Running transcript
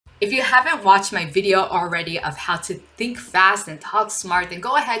If you haven't watched my video already of how to think fast and talk smart, then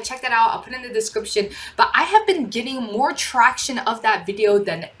go ahead, check that out. I'll put it in the description. But I have been getting more traction of that video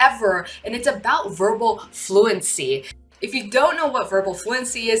than ever, and it's about verbal fluency. If you don't know what verbal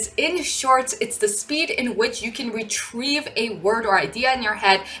fluency is, in short, it's the speed in which you can retrieve a word or idea in your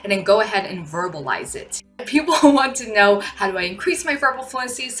head and then go ahead and verbalize it. People want to know, how do I increase my verbal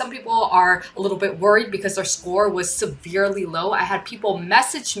fluency? Some people are a little bit worried because their score was severely low. I had people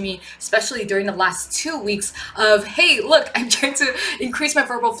message me, especially during the last 2 weeks, of, hey, look, I'm trying to increase my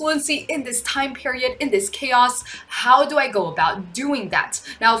verbal fluency in this time period, in this chaos. How do I go about doing that?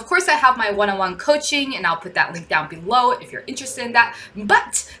 Now, of course, I have my one-on-one coaching, and I'll put that link down below if you're interested in that.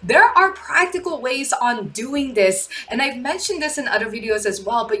 But there are practical ways on doing this, and I've mentioned this in other videos as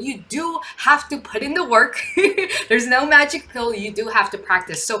well, but you do have to put in the work. There's no magic pill. You do have to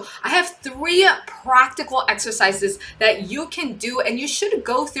practice. So I have 3 practical exercises that you can do and you should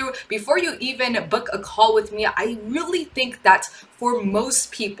go through before you even book a call with me. I really think that for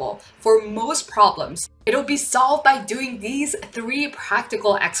most people, for most problems, it'll be solved by doing these 3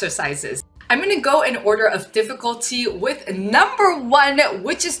 practical exercises. I'm going to go in order of difficulty with number 1,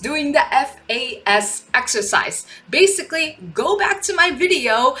 which is doing the FAS exercise. Basically, go back to my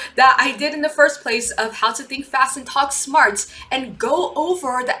video that I did in the first place of how to think fast and talk smart and go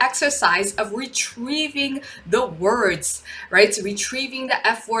over the exercise of retrieving the words, right? So retrieving the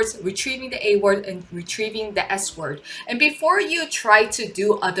F words, retrieving the A word, and retrieving the S word. And before you try to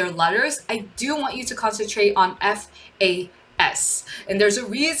do other letters, I do want you to concentrate on FAS. And there's a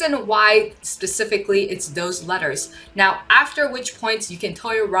reason why specifically it's those letters. Now, after which points you can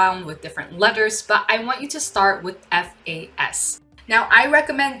toy around with different letters, but I want you to start with FAS. Now, I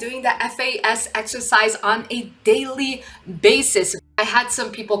recommend doing the FAS exercise on a daily basis. I had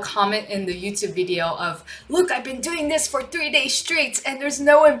some people comment in the YouTube video of, look, I've been doing this for 3 days straight and there's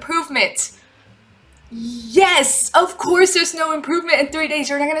no improvement. Yes, of course there's no improvement in 3 days.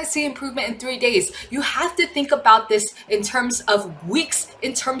 You're not going to see improvement in 3 days. You have to think about this in terms of weeks,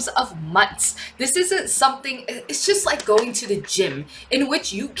 in terms of months. This isn't something, it's just like going to the gym, in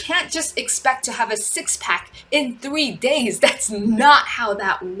which you can't just expect to have a 6-pack in 3 days. That's not how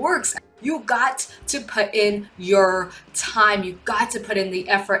that works. You got to put in your time, you got to put in the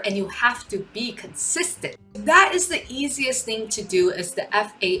effort, and you have to be consistent. That is the easiest thing to do, is the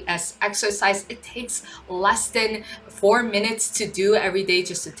FAS exercise. It takes less than 4 minutes to do every day,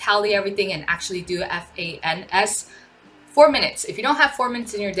 just to tally everything and actually do FANS. 4 minutes. If you don't have 4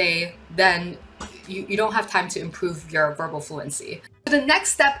 minutes in your day, then you don't have time to improve your verbal fluency. The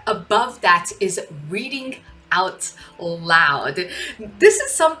next step above that is reading out loud. This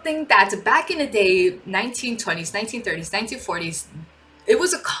is something that back in the day, 1920s, 1930s, 1940s, it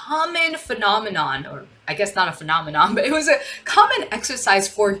was a common phenomenon, or I guess not a phenomenon, but it was a common exercise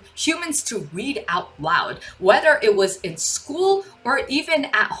for humans to read out loud, whether it was in school or even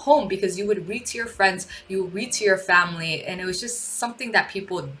at home, because you would read to your friends, you would read to your family, and it was just something that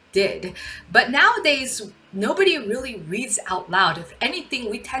people did. But nowadays, nobody really reads out loud. If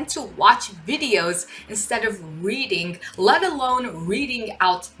anything, we tend to watch videos instead of reading, let alone reading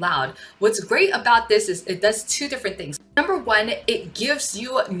out loud. What's great about this is it does 2 different things. Number 1, it gives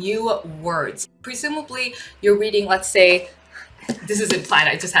you new words. Presumably, you're reading, let's say, this isn't planned,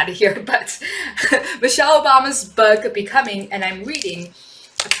 I just had it here, but Michelle Obama's book, Becoming, and I'm reading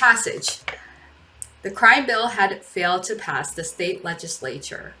a passage. The crime bill had failed to pass the state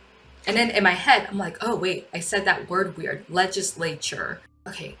legislature. And then in my head, I'm like, oh wait, I said that word weird. Legislature.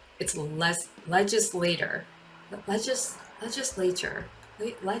 Okay, it's legislator. Legislature.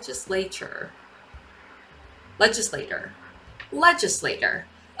 Legislator.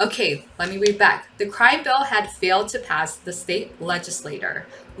 Okay, let me read back. The crime bill had failed to pass the state legislature,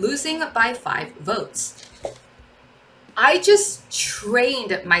 losing by 5 votes. I just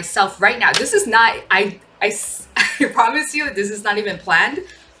trained myself right now. This is not, I promise you, this is not even planned.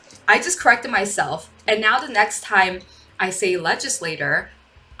 I just corrected myself, and now the next time I say legislator,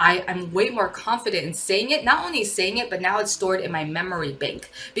 I'm way more confident in saying it. Not only saying it, but now it's stored in my memory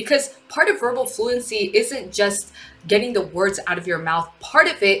bank. Because part of verbal fluency isn't just getting the words out of your mouth. Part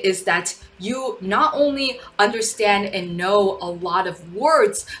of it is that you not only understand and know a lot of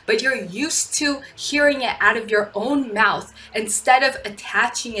words, but you're used to hearing it out of your own mouth instead of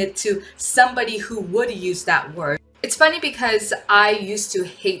attaching it to somebody who would use that word. It's funny because I used to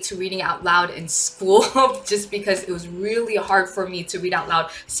hate reading out loud in school just because it was really hard for me to read out loud,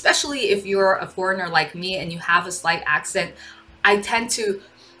 especially if you're a foreigner like me and you have a slight accent. I tend to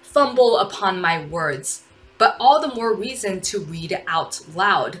fumble upon my words. but all the more reason to read out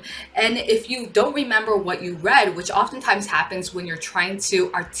loud. And if you don't remember what you read, which oftentimes happens when you're trying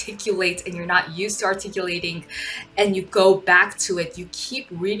to articulate and you're not used to articulating, and you go back to it, you keep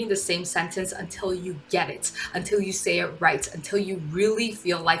reading the same sentence until you get it, until you say it right, until you really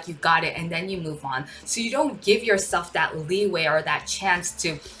feel like you got it, and then you move on. So you don't give yourself that leeway or that chance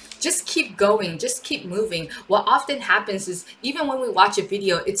to just keep going, just keep moving. What often happens is, even when we watch a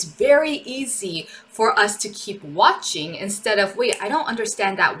video, it's very easy for us to keep watching instead of, wait, I don't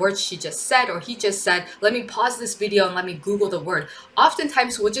understand that word she just said or he just said. Let me pause this video and let me Google the word.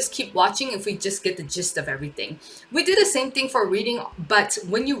 Oftentimes we'll just keep watching if we just get the gist of everything. We do the same thing for reading, but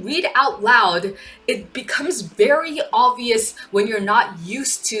when you read out loud, it becomes very obvious when you're not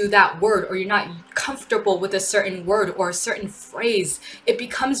used to that word or you're not comfortable with a certain word or a certain phrase. It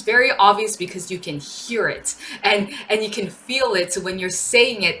becomes very obvious because you can hear it and you can feel it when you're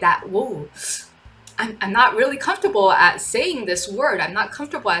saying it, that, whoa, I'm not really comfortable at saying this word. I'm not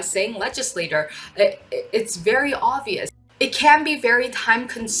comfortable at saying legislator. It's very obvious. It can be very time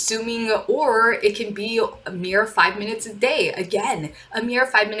consuming, or it can be a mere 5 minutes a day. Again, a mere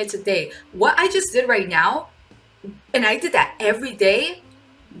 5 minutes a day. What I just did right now, and I did that every day,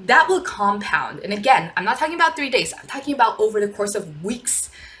 that will compound. And again, I'm not talking about 3 days. I'm talking about over the course of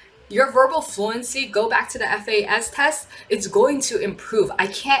weeks. Your verbal fluency, go back to the FAS test, it's going to improve. I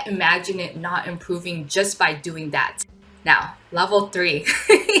can't imagine it not improving just by doing that. Now, level 3.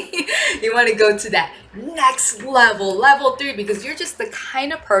 You want to go to that next level, level 3, because you're just the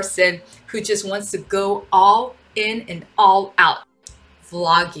kind of person who just wants to go all in and all out.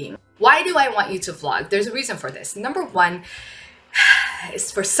 Vlogging. Why do I want you to vlog? There's a reason for this. Number one,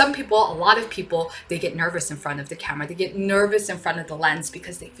 is for some people, a lot of people, they get nervous in front of the camera. They get nervous in front of the lens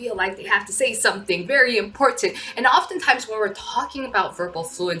because they feel like they have to say something very important. And oftentimes when we're talking about verbal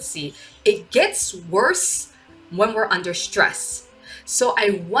fluency, it gets worse when we're under stress. So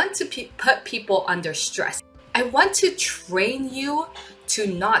I want to put people under stress. I want to train you to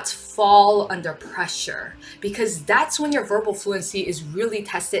not fall under pressure, because that's when your verbal fluency is really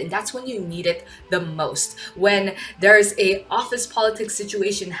tested, and that's when you need it the most. When there's a office politics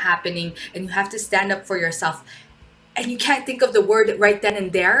situation happening and you have to stand up for yourself and you can't think of the word right then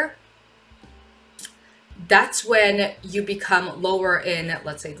and there, that's when you become lower in,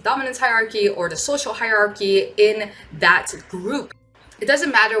 let's say, the dominance hierarchy or the social hierarchy in that group. It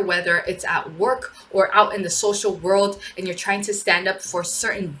doesn't matter whether it's at work or out in the social world and you're trying to stand up for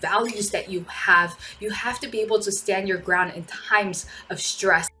certain values that you have to be able to stand your ground in times of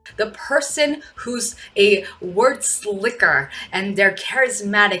stress. The person who's a word slicker and they're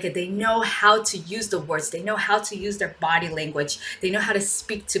charismatic and they know how to use the words, they know how to use their body language, they know how to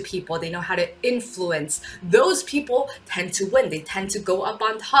speak to people, they know how to influence, those people tend to win. They tend to go up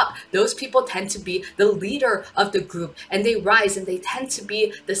on top. Those people tend to be the leader of the group, and they rise, and they tend to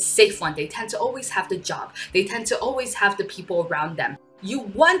be the safe one. They tend to always have the job. They tend to always have the people around them. You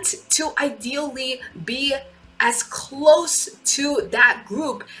want to ideally be as close to that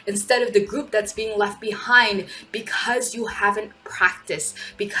group instead of the group that's being left behind, because you haven't practiced,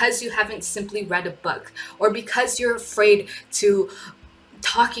 because you haven't simply read a book, or because you're afraid to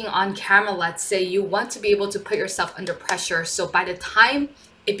talking on camera. Let's say you want to be able to put yourself under pressure, so by the time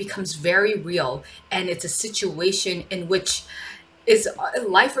it becomes very real and it's a situation in which is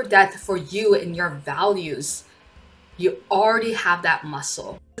life or death for you and your values, you already have that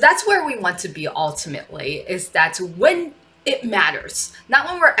muscle. That's where we want to be ultimately, is that when it matters, not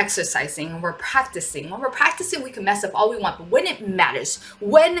when we're exercising and we're practicing. When we're practicing, we can mess up all we want, but when it matters,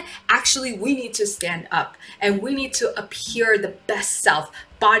 when actually we need to stand up and we need to appear the best self,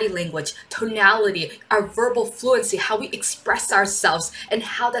 body language, tonality, our verbal fluency, how we express ourselves, and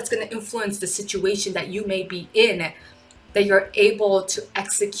how that's going to influence the situation that you may be in, that you're able to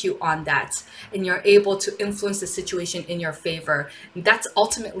execute on that and you're able to influence the situation in your favor. That's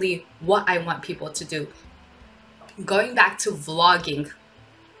ultimately what I want people to do. Going back to vlogging.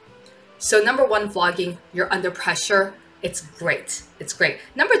 So number one, vlogging, you're under pressure. It's great. It's great.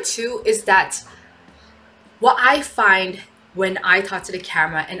 Number two is that what I find when I talk to the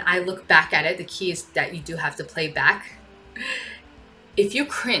camera and I look back at it, the key is that you do have to play back. If you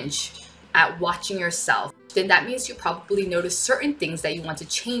cringe at watching yourself, then that means you probably notice certain things that you want to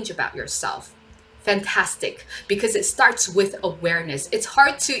change about yourself. Fantastic, because it starts with awareness. It's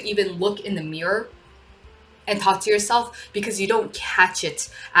hard to even look in the mirror and talk to yourself because you don't catch it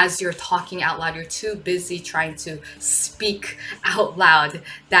as you're talking out loud. You're too busy trying to speak out loud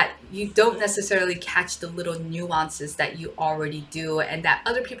that you don't necessarily catch the little nuances that you already do and that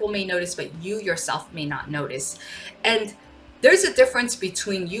other people may notice, but you yourself may not notice. And There's a difference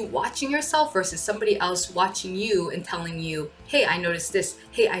between you watching yourself versus somebody else watching you and telling you, hey, I noticed this,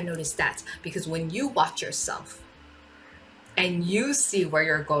 hey, I noticed that. Because when you watch yourself and you see where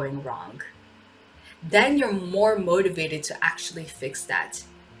you're going wrong, then you're more motivated to actually fix that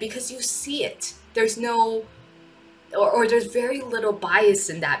because you see it. There's no, or there's very little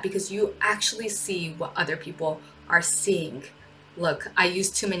bias in that because you actually see what other people are seeing. Look, I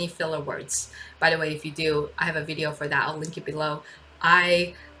use too many filler words. By the way, if you do, I have a video for that. I'll link it below.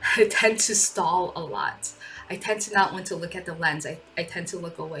 I tend to stall a lot. I tend to not want to look at the lens. I tend to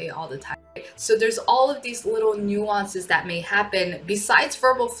look away all the time. So there's all of these little nuances that may happen besides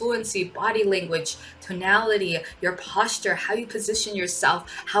verbal fluency, body language, tonality, your posture, how you position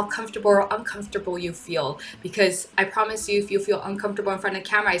yourself, how comfortable or uncomfortable you feel. Because I promise you, if you feel uncomfortable in front of the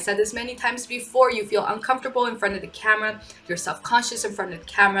camera, I said this many times before, you feel uncomfortable in front of the camera, you're self-conscious in front of the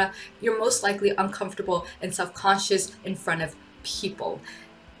camera, you're most likely uncomfortable and self-conscious in front of people.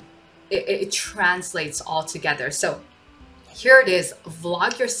 It translates all together. So here it is,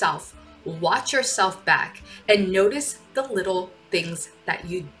 vlog yourself, watch yourself back, and notice the little things that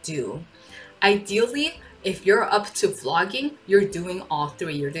you do. Ideally, if you're up to vlogging, you're doing all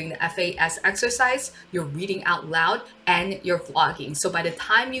three. You're doing the FAS exercise, you're reading out loud, and you're vlogging. So by the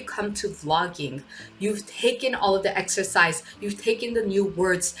time you come to vlogging, you've taken all of the exercise, you've taken the new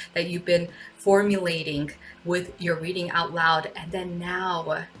words that you've been formulating with your reading out loud, and then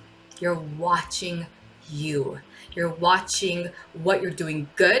now you're watching you. You're watching what you're doing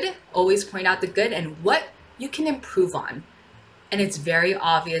good, always point out the good, and what you can improve on. And it's very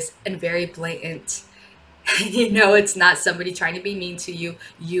obvious and very blatant. You know, it's not somebody trying to be mean to you.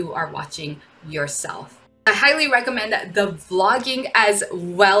 You are watching yourself. I highly recommend the vlogging as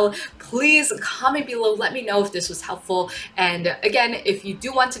well. Please comment below, let me know if this was helpful. And again, if you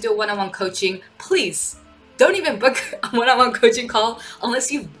do want to do a one-on-one coaching, please don't even book a one-on-one coaching call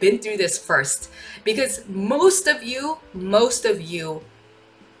unless you've been through this first. Because most of you,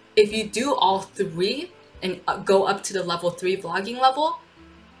 if you do all three and go up to the level 3 vlogging level,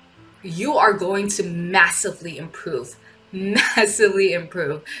 you are going to massively improve.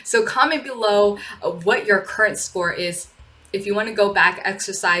 So comment below what your current score is. If you want to go back,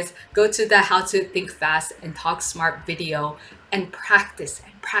 exercise, go to the How to Think Fast and Talk Smart video and practice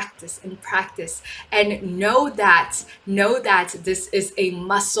and practice and practice. And know that this is a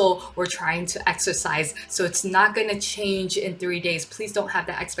muscle we're trying to exercise. So it's not going to change in 3 days. Please don't have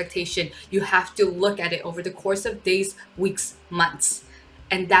that expectation. You have to look at it over the course of days, weeks, months.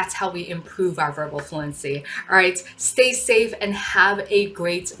 And that's how we improve our verbal fluency. All right, stay safe and have a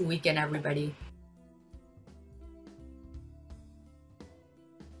great weekend, everybody.